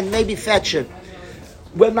 hand, maybe fetch it.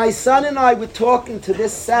 When my son and I were talking to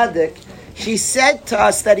this tzaddik, he said to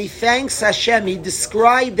us that he thanks Hashem. He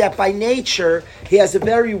described that by nature, he has a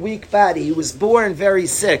very weak body. He was born very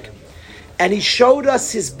sick. And he showed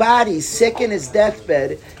us his body, sick in his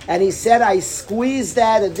deathbed, and he said, I squeezed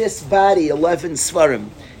out of this body 11 svarim.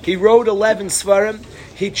 He wrote 11 svarim.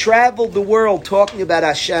 He traveled the world talking about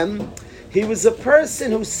Hashem. He was a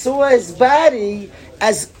person who saw his body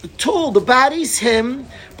as a tool. The body's him,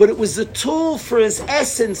 but it was a tool for his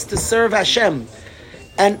essence to serve Hashem.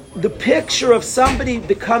 And the picture of somebody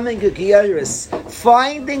becoming a Geiris,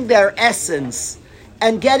 finding their essence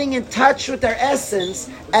and getting in touch with their essence,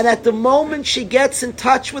 and at the moment she gets in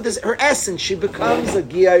touch with her essence, she becomes a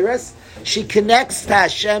Geiris. She connects to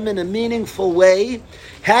Hashem in a meaningful way.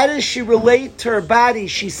 How does she relate to her body?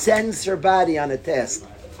 She sends her body on a task.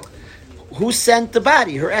 Who sent the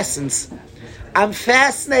body? Her essence. I'm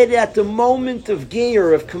fascinated at the moment of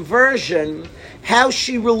Geir, of conversion, how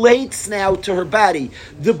she relates now to her body.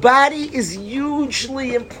 The body is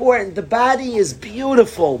hugely important. The body is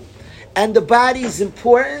beautiful. And the body is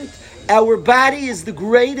important. Our body is the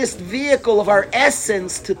greatest vehicle of our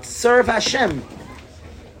essence to serve Hashem.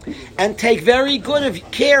 And take very good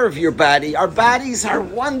care of your body. Our bodies are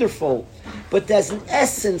wonderful. But there's an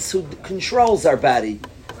essence who controls our body.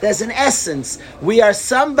 There's an essence. We are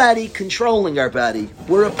somebody controlling our body.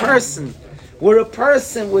 We're a person. We're a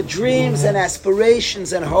person with dreams and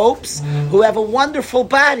aspirations and hopes who have a wonderful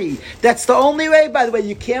body. That's the only way, by the way.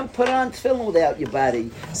 You can't put on tefillin without your body.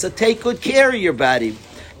 So take good care of your body.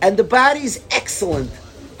 And the body's excellent.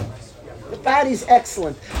 The body's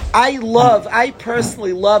excellent. I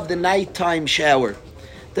personally love the nighttime shower.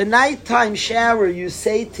 The nighttime shower, you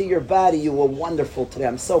say to your body, you were wonderful today.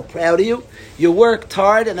 I'm so proud of you. You worked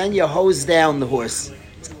hard and then you hose down the horse.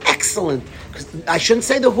 It's excellent. I shouldn't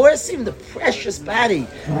say the horse, even the precious body,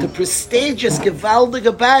 the prestigious,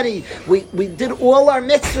 gewaldige body. We did all our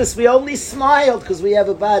mitzvahs. We only smiled because we have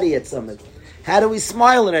a body at Summit. How do we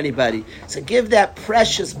smile at anybody? So give that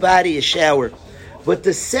precious body a shower. But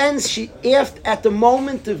the sense at the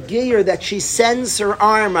moment of Geir, that she sends her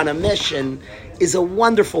arm on a mission is a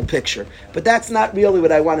wonderful picture. But that's not really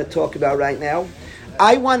what I want to talk about right now.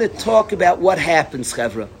 I want to talk about what happens,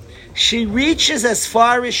 Chevra. She reaches as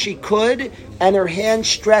far as she could, and her hand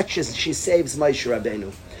stretches. She saves Moshe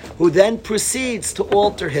Rabbeinu, who then proceeds to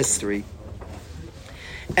alter history.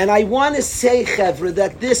 And I want to say, Chevra,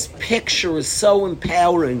 that this picture is so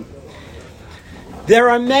empowering. There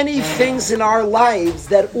are many things in our lives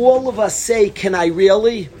that all of us say, can I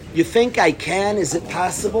really? You think I can? Is it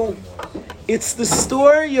possible? It's the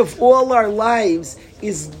story of all our lives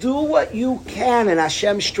is do what you can and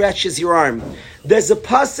Hashem stretches your arm. There's a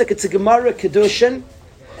pasuk, it's a Gemara Kedushin.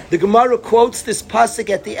 The Gemara quotes this pasuk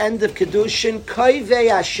at the end of Kedushin, Koivei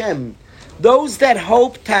Hashem. Those that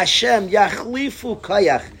hope to Hashem, Yachlifu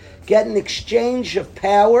Koyach, get an exchange of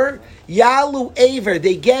power. Yalu Aver,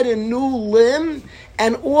 they get a new limb,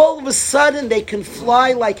 and all of a sudden they can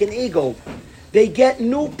fly like an eagle. They get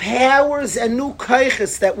new powers and new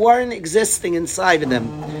koiches that weren't existing inside of them.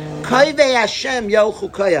 Koivei Hashem Yochu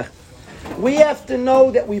Koyach. We have to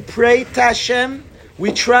know that we pray to Hashem,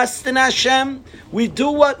 we trust in Hashem, we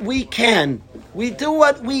do what we can. We do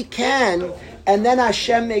what we can, and then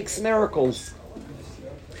Hashem makes miracles.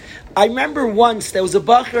 I remember once there was a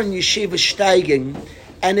bacher in Yeshiva steiging,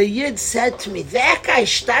 and a Yid said to me, that guy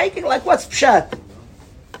steiging? Like, what's pshat?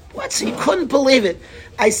 He couldn't believe it.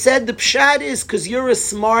 I said, the pshat is because you're a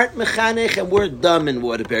smart mechanech and we're dumb in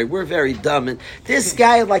Waterbury. We're very dumb. And this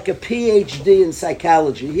guy had like a PhD in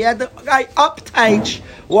psychology. He had the guy uptight,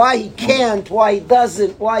 why he can't, why he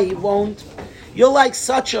doesn't, why he won't. You're like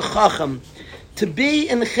such a chacham. To be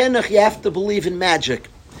in chinuch, you have to believe in magic.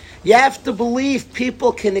 You have to believe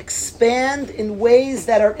people can expand in ways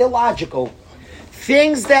that are illogical.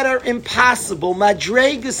 Things that are impossible,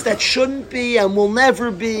 madregas that shouldn't be and will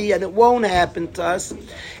never be, and it won't happen to us.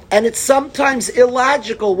 And it's sometimes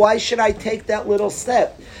illogical. Why should I take that little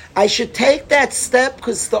step? I should take that step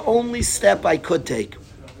because it's the only step I could take.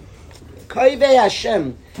 Koivei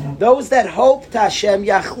Hashem. Those that hope to Hashem,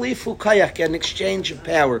 Yachlifu Koyach, an exchange of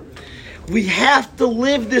power. We have to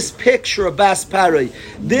live this picture of Bas Parai.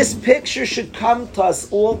 This picture should come to us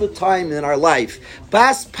all the time in our life.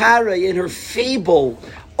 Bas Parai, in her feeble,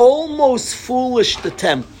 almost foolish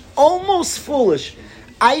attempt, almost foolish.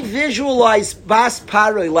 I visualize Bas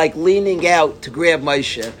Paroi like leaning out to grab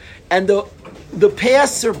Moshe, and the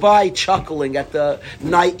passerby chuckling at the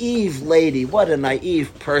naive lady. What a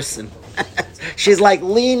naive person. She's like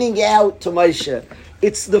leaning out to Moshe.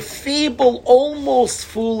 It's the feeble, almost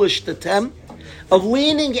foolish attempt of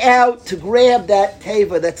leaning out to grab that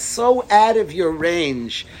teva that's so out of your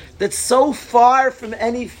range, that's so far from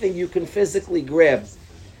anything you can physically grab.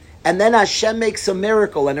 And then Hashem makes a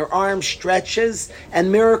miracle, and her arm stretches,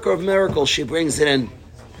 and miracle of miracles, she brings it in.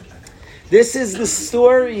 This is the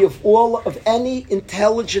story of any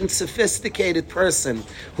intelligent, sophisticated person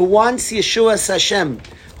who wants Yeshuas Hashem,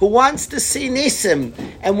 who wants to see Nisim,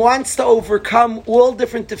 and wants to overcome all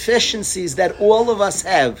different deficiencies that all of us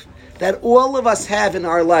have in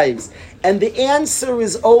our lives. And the answer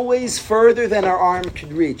is always further than our arm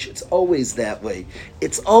could reach. It's always that way.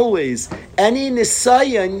 It's always. Any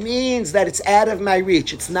nisayon means that it's out of my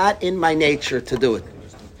reach. It's not in my nature to do it.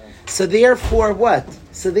 So therefore what?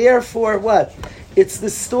 It's the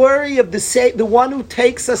story of the one who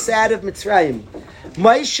takes us out of Mitzrayim.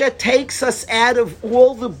 Moshe takes us out of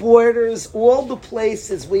all the borders, all the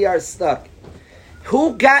places we are stuck.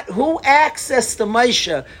 Who accessed the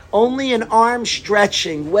Moshe? Only an arm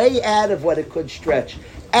stretching, way out of what it could stretch.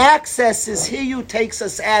 Access is he who takes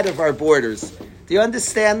us out of our borders. Do you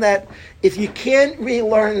understand that? If you can't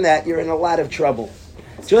relearn that, you're in a lot of trouble.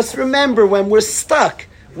 Just remember, when we're stuck,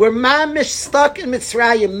 we're mamish stuck in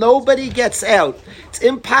Mitzrayim, nobody gets out. It's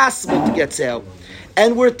impossible to get out.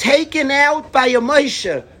 And we're taken out by a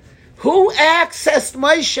Moshe. Who accessed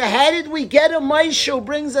Moshe? How did we get a Moshe who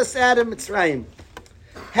brings us out of Mitzrayim?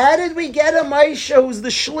 How did we get a Moshe who's the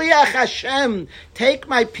Shliach Hashem? Take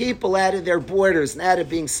my people out of their borders and out of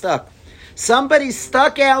being stuck. Somebody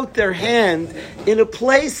stuck out their hand in a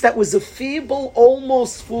place that was a feeble,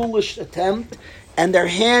 almost foolish attempt, and their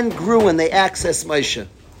hand grew and they accessed Moshe.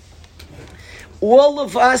 All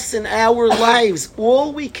of us in our lives,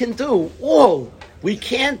 all we can do, we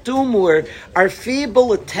can't do more, are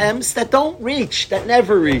feeble attempts that don't reach, that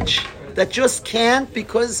never reach. That just can't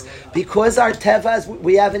because our tevas,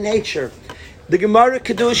 we have a nature. The Gemara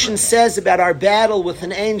Kedushin says about our battle with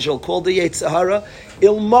an angel called the Yetzer Hara,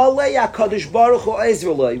 Ilmalei HaKadosh Baruch Hu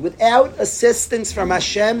Ezer Lo. Without assistance from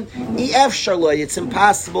Hashem, it's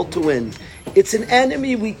impossible to win. It's an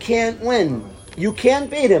enemy we can't win. You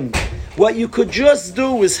can't beat him. What you could just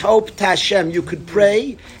do is hope to Hashem. You could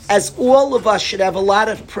pray, as all of us should have a lot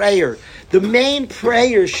of prayer. The main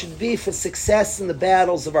prayers should be for success in the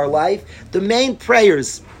battles of our life. The main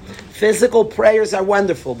prayers, physical prayers are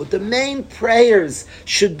wonderful, but the main prayers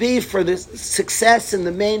should be for the success in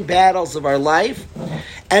the main battles of our life.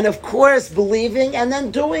 And of course, believing and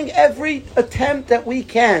then doing every attempt that we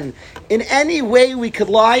can. In any way we could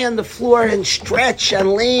lie on the floor and stretch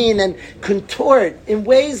and lean and contort in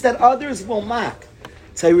ways that others will mock.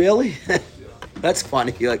 Say, really? That's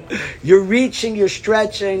funny. You're reaching, you're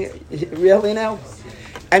stretching. Really now?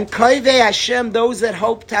 And Koivei Hashem, those that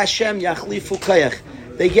hope to Hashem, Yachlifu Koyach,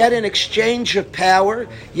 they get an exchange of power.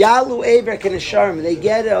 Yalu Ebrek and Asharim, they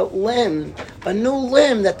get a limb, a new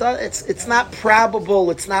limb that it's not probable,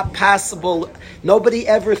 it's not possible. Nobody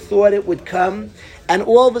ever thought it would come. And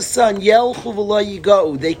all of a sudden, Yelchu v'lo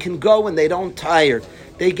yigo, they can go and they don't tire.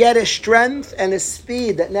 They get a strength and a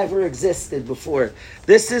speed that never existed before.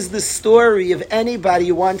 This is the story of anybody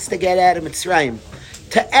who wants to get out of Mitzrayim.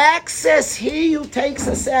 To access he who takes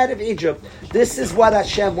us out of Egypt. This is what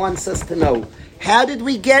Hashem wants us to know. How did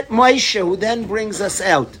we get Moshe, who then brings us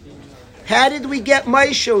out? How did we get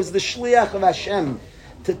Moshe, who's the Shliach of Hashem,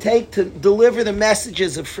 to deliver the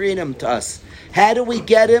messages of freedom to us? How do we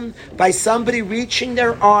get him? By somebody reaching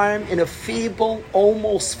their arm in a feeble,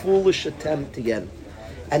 almost foolish attempt to get him.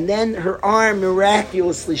 And then her arm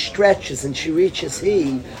miraculously stretches and she reaches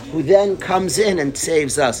he, who then comes in and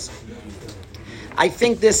saves us. I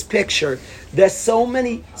think this picture, there's so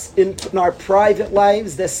many, in our private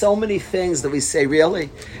lives, there's so many things that we say, really?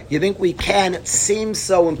 You think we can? It seems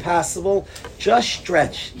so impossible. Just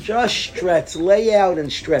stretch, lay out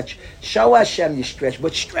and stretch. Show Hashem you stretch,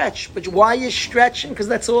 but stretch. But why are you stretching? Because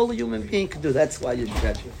that's all a human being can do. That's why you're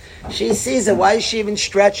stretching. She sees it. Why is she even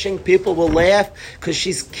stretching? People will laugh because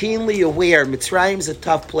she's keenly aware. Mitzrayim's a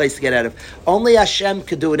tough place to get out of. Only Hashem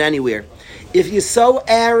could do it anywhere. If you're so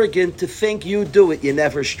arrogant to think you do it, you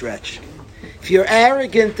never stretch. If you're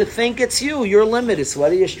arrogant to think it's you, you're limited. So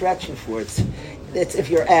what are you stretching for? It's if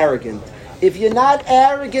you're arrogant. If you're not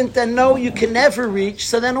arrogant and know you can never reach,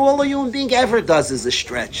 so then all a human being ever does is a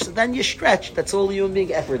stretch. So then you stretch. That's all a human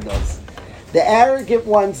being ever does. The arrogant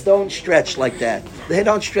ones don't stretch like that. They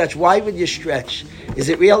don't stretch. Why would you stretch? Is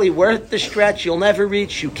it really worth the stretch? You'll never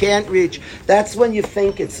reach. You can't reach. That's when you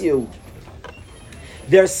think it's you.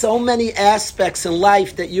 There's so many aspects in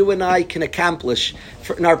life that you and I can accomplish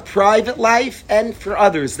in our private life and for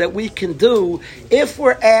others that we can do if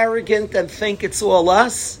we're arrogant and think it's all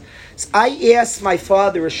us. So I asked my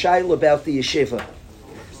father a shayla about the yeshiva.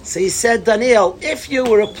 So he said, Daniel, if you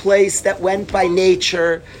were a place that went by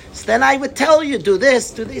nature, so then I would tell you, do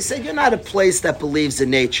this, do this. He said, you're not a place that believes in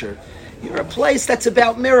nature. You're a place that's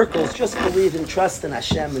about miracles. Just believe and trust in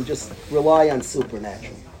Hashem and just rely on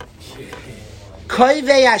supernatural.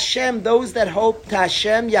 Koivei Hashem, those that hope to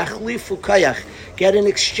Hashem, yachlifu koyach, get an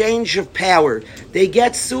exchange of power. They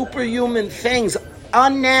get superhuman things,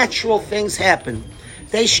 unnatural things happen.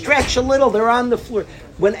 They stretch a little, they're on the floor.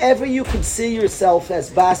 Whenever you can see yourself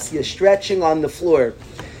as Basya stretching on the floor,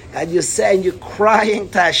 and you're saying, you're crying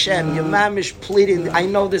to Hashem, your mamish pleading, I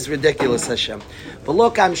know this is ridiculous, Hashem, but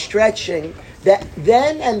look, I'm stretching. That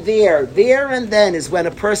then and there and then is when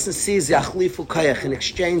a person sees Yachlifu Kayach, an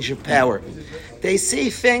exchange of power. They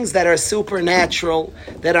see things that are supernatural,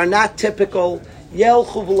 that are not typical.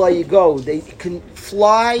 Yelchu v'lo yigo. They can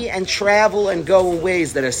fly and travel and go in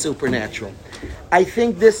ways that are supernatural. I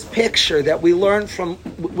think this picture that we learn from,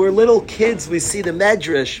 we're little kids, we see the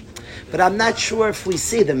Medrash, but I'm not sure if we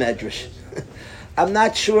see the Medrash. I'm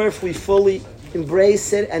not sure if we fully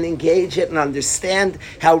embrace it and engage it and understand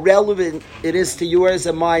how relevant it is to yours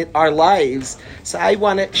and our lives. So I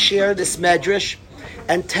want to share this Medrash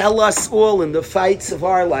and tell us all in the fights of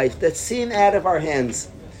our life that seem out of our hands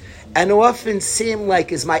and often seem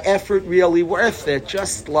like, is my effort really worth it?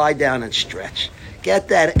 Just lie down and stretch. Get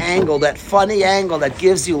that angle, that funny angle that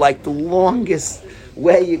gives you like the longest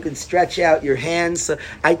way you can stretch out your hands. So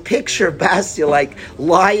I picture Basya like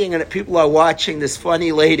lying and people are watching this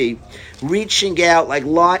funny lady reaching out,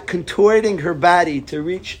 like contorting her body to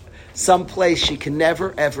reach some place she can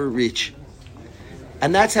never ever reach.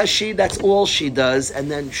 And that's all she does. And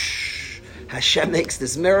then Hashem makes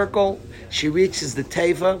this miracle. She reaches the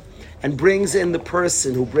teva and brings in the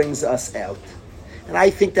person who brings us out. And I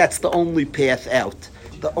think that's the only path out.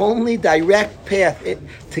 The only direct path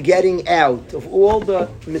to getting out of all the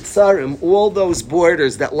mitzarim, all those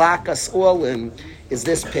borders that lock us all in, is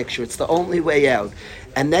this picture. It's the only way out.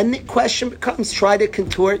 And then the question becomes, try to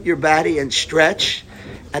contort your body and stretch,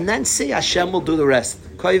 and then see, Hashem will do the rest.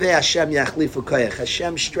 Koivei Hashem yachlifu koyach.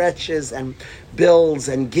 Hashem stretches and builds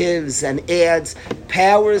and gives and adds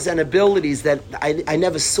powers and abilities that I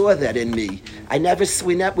never saw that in me. We never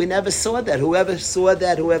saw that. Whoever saw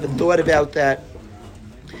that, whoever thought about that,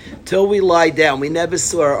 till we lie down, we never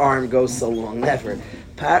saw her arm go so long. Never.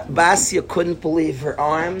 Basya couldn't believe her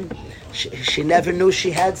arm. She never knew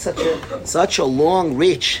she had such a long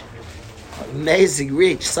reach, amazing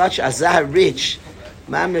reach, such azah reach,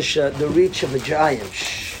 mamish, the reach of a giant.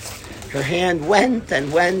 Her hand went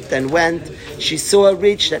and went and went. She saw a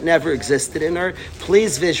reach that never existed in her.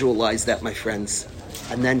 Please visualize that, my friends,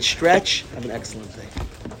 and then stretch. Have an excellent day.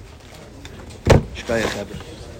 Shkaya Chaber.